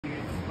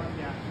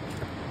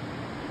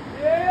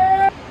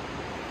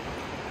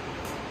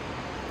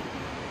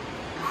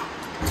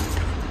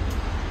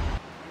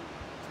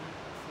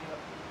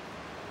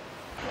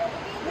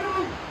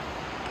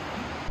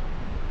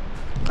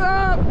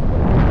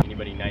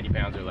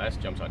pounds or less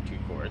jumps on 2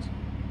 cords.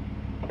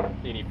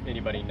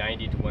 Anybody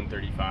 90 to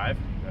 135,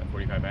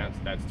 45 pounds,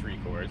 that's 3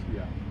 cords.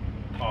 Yeah.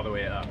 All the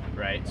way up,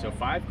 right? So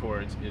 5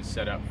 cords is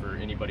set up for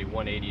anybody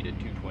 180 to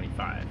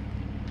 225,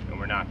 and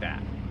we're not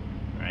that,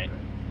 right?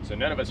 So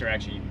none of us are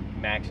actually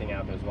maxing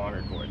out those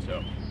longer cords.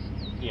 So,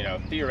 you know,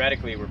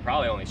 theoretically, we're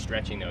probably only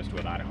stretching those to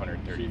about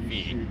 130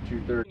 feet. Shoot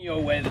 230. Any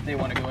old way that they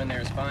want to go in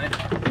there is fine.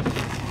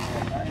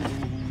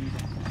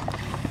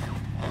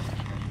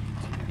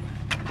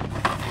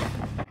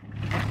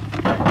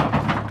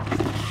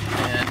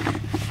 And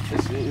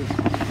this is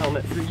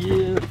helmet for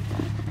you.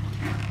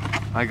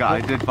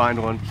 I did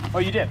find one. Oh,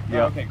 you did?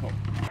 Yeah. Oh, okay, cool.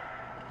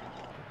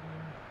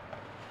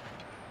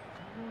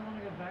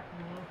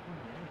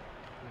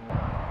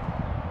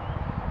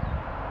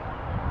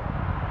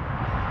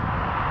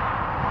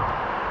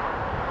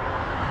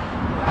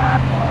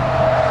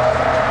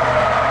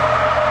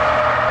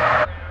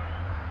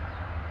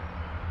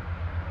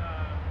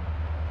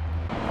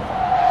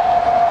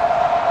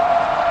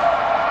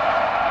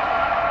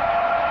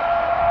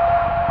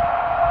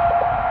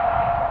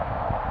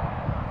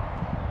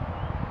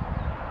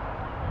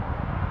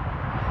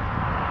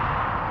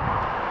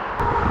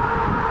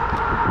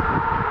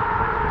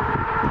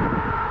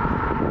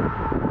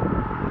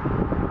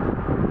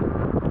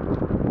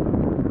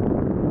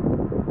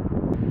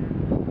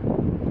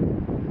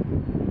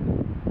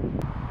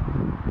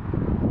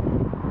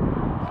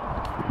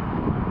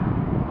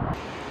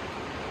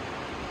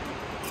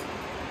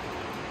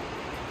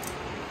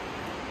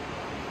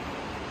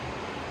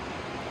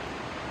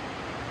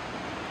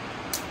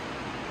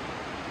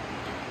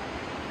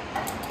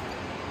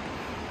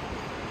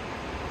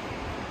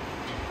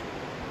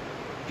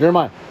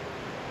 Jeremiah,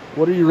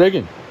 what are you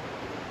rigging?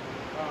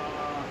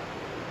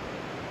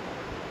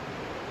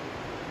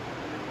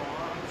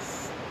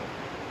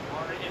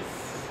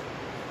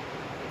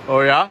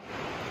 Oh yeah?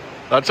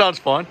 That sounds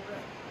fun.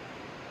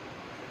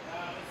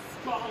 It's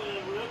called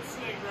a root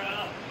swing,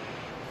 bro.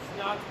 It's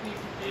not to be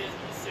confused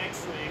with a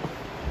sex swing.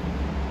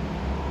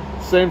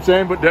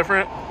 Same, but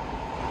different.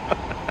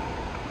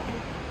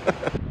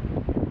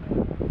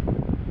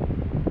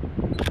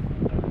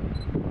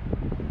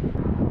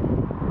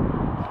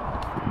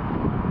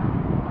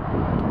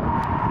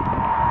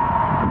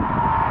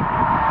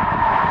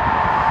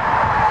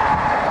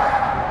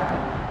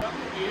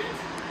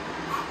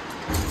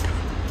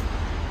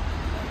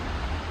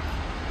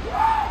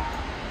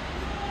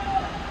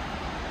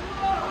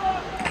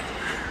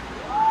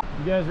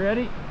 You guys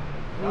ready?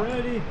 We're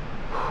ready.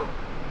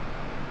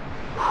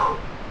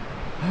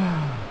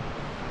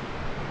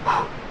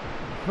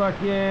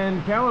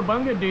 Fucking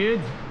cowabunga,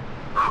 dudes.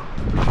 Oh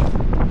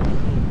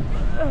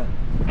shit!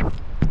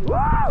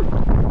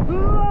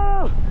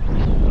 Oh!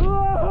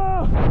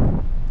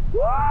 Woo!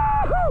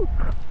 Woo!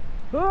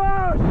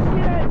 Oh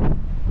shit!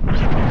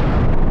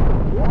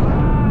 Oh!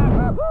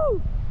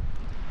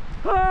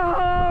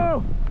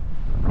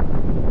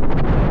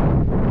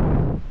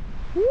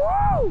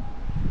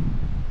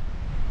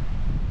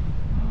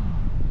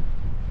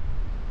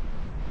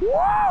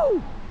 Woo!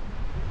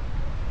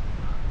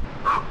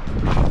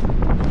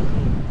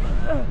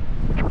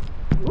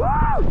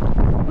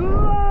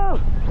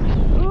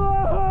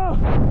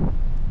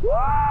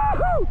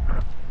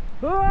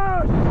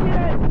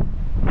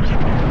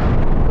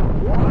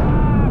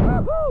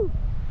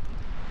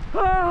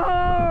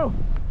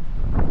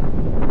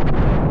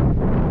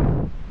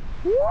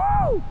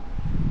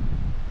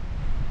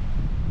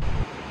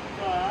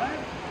 5,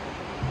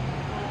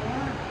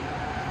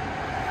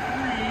 4,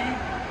 3,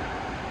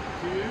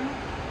 2,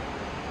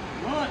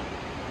 1.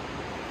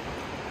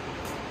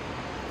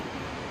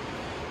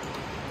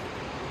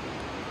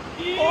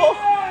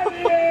 Yeah,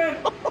 man!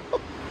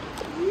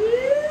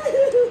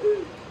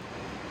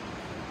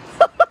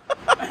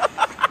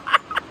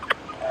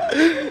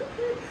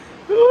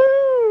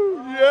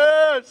 Woo!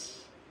 Yes!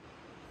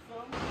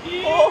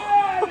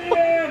 Yeah,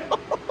 man!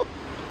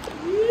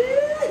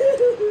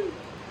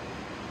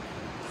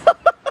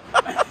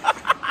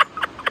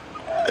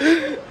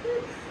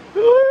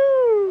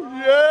 Woo!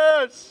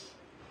 Yes!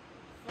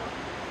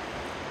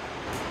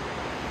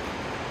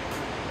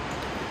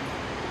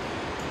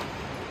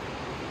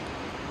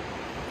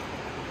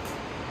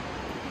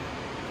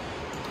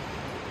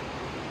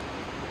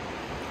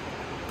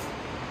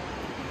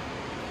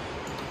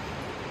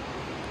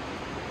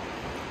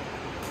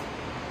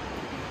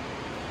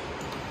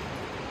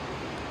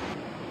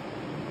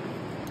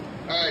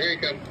 All right, here you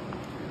come.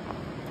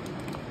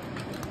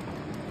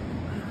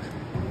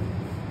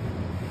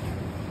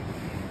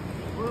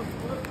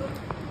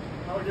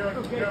 How we doing?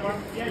 Okay.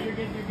 Yeah, you're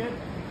good, you're good.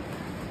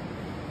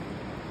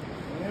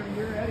 Whenever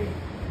you're ready.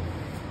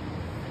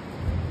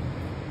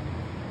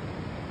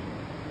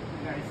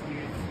 Nice,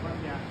 dude. Fuck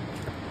yeah.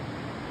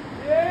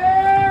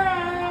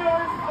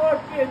 Yeah! We're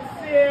fucking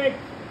sick!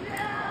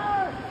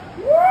 Yeah!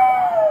 Woo!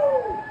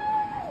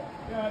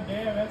 God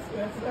damn,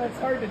 that's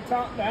hard to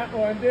top that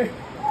one, dude.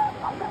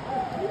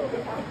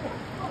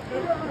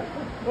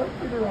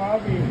 Fucking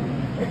Robbie.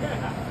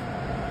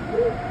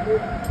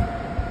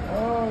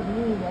 Oh,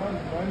 dude, that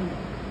was funny.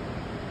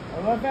 I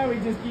love how we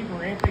just keep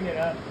ramping it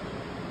up.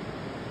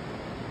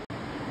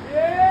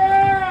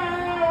 Yeah!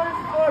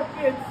 That was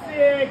fucking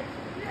sick!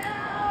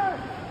 Yeah!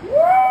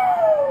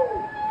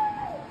 Woo!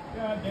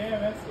 God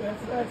damn,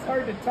 that's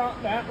hard to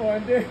top that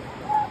one, dude.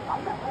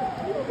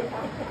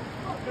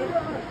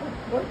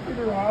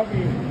 Fucking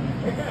Robbie.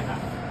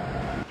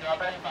 Drop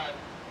back 5.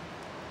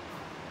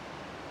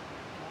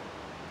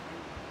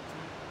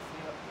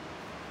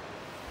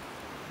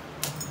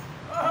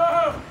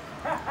 Oh!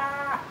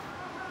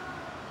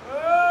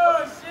 Oh,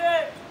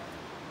 shit!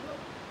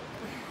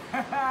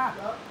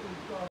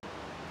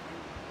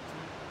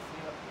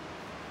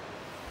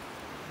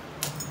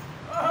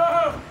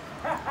 Oh!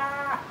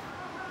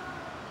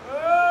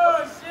 Oh,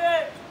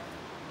 shit!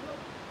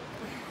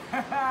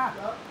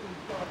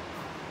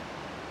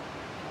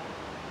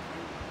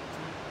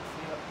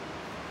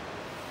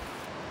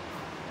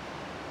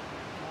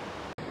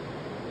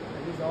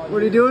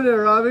 What are you doing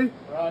there, Robbie?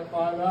 Right,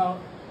 5 out.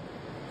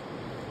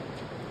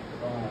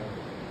 5.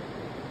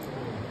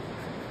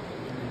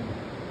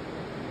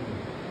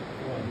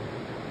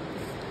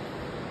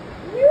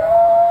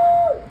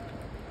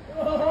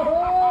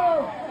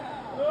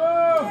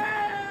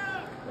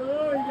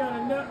 Oh, you got a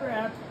nut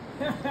wrap.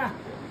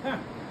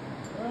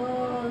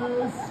 Oh, that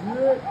was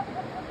sick.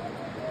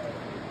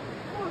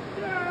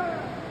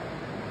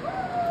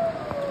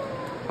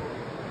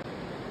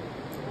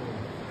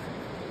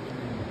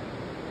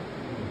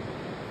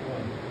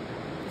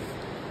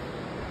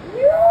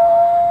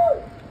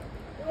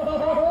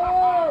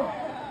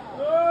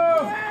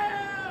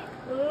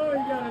 Oh,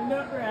 you got a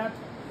nut wrap.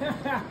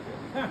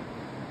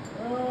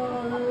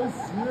 Oh, that was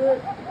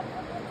sick.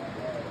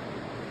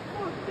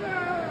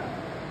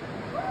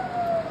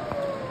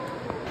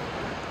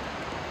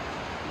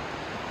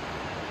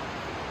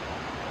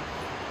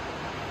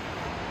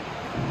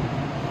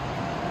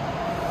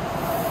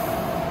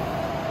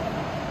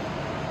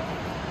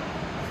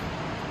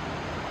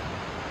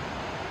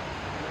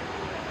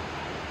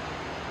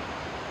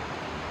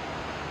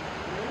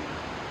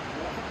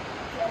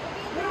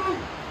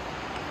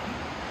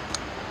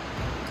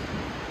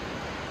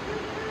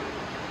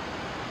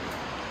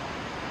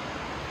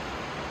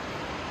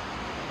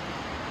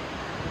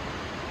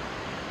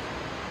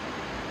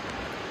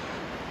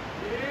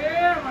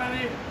 Yeah,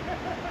 buddy.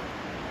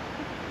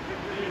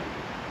 Dude,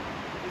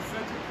 it's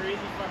such a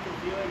crazy fucking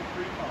feeling,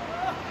 free fall.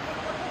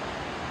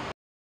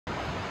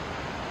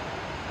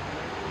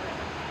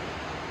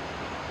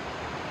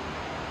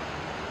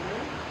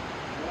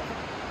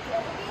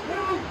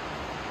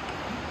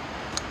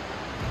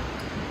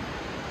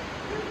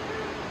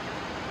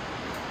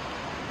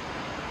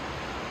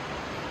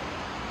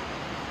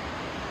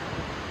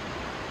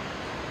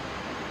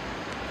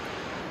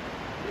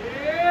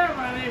 Yeah,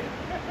 buddy.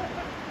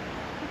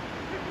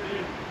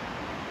 Dude,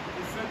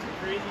 it's such a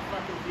crazy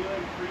fucking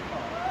feeling, free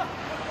fall.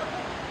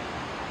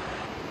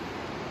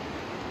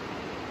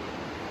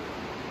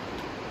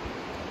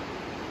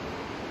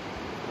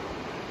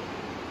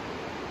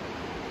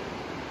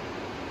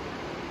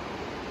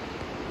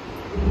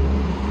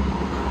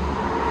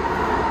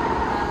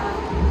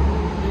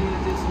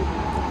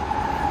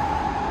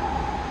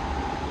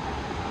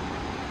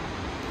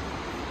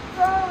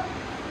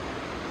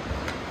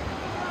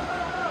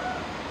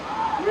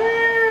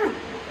 Woo!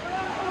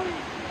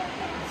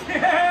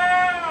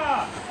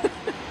 Yeah!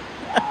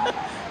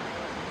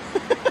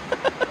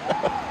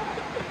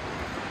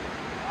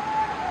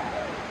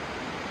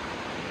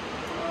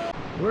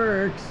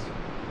 Works.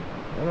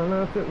 I don't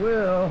know if it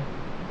will.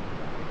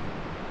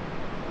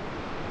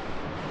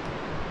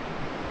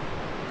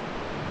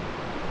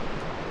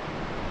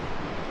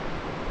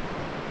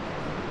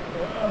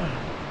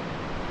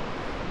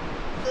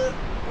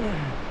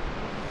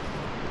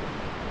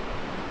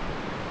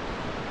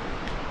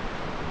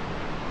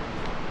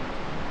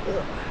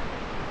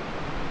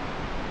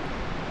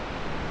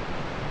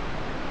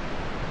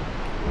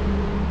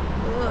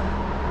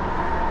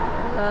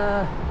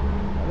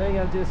 I think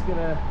I'm just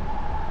gonna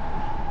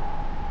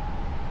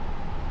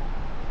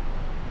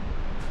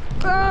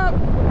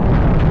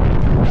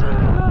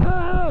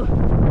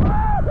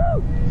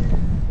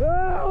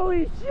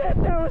holy shit,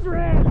 that was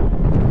rad!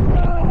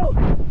 Oh!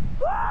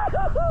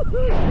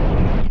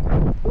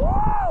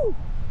 Whoa!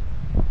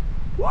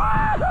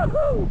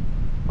 Whoa!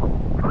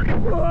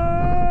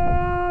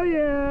 Oh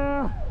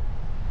yeah!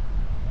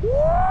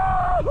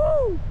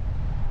 Whoa!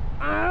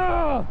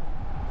 Oh!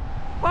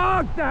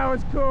 Fuck, that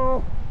was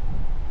cool!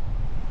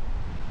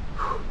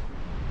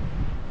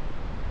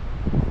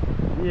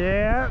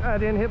 Yeah, I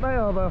didn't hit my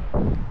elbow.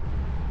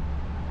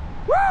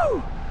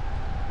 Woo!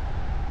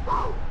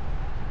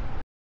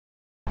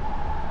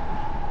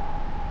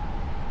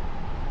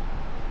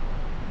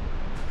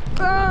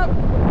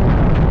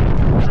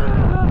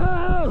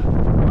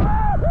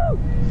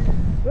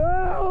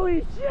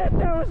 Holy shit,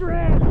 that was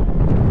rad!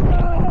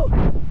 Oh!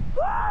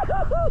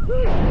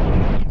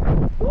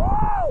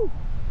 Whoa!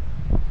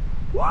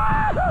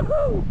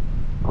 Whoa!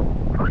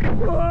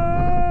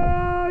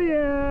 Oh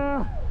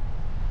yeah!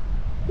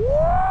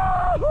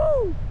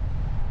 Whoa!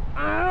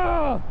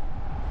 Oh!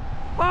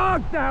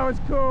 Fuck, that was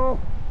cool!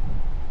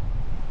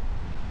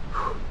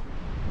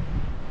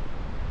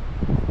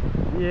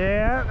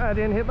 Yeah, I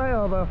didn't hit my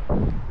elbow.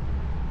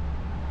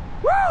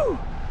 Woo!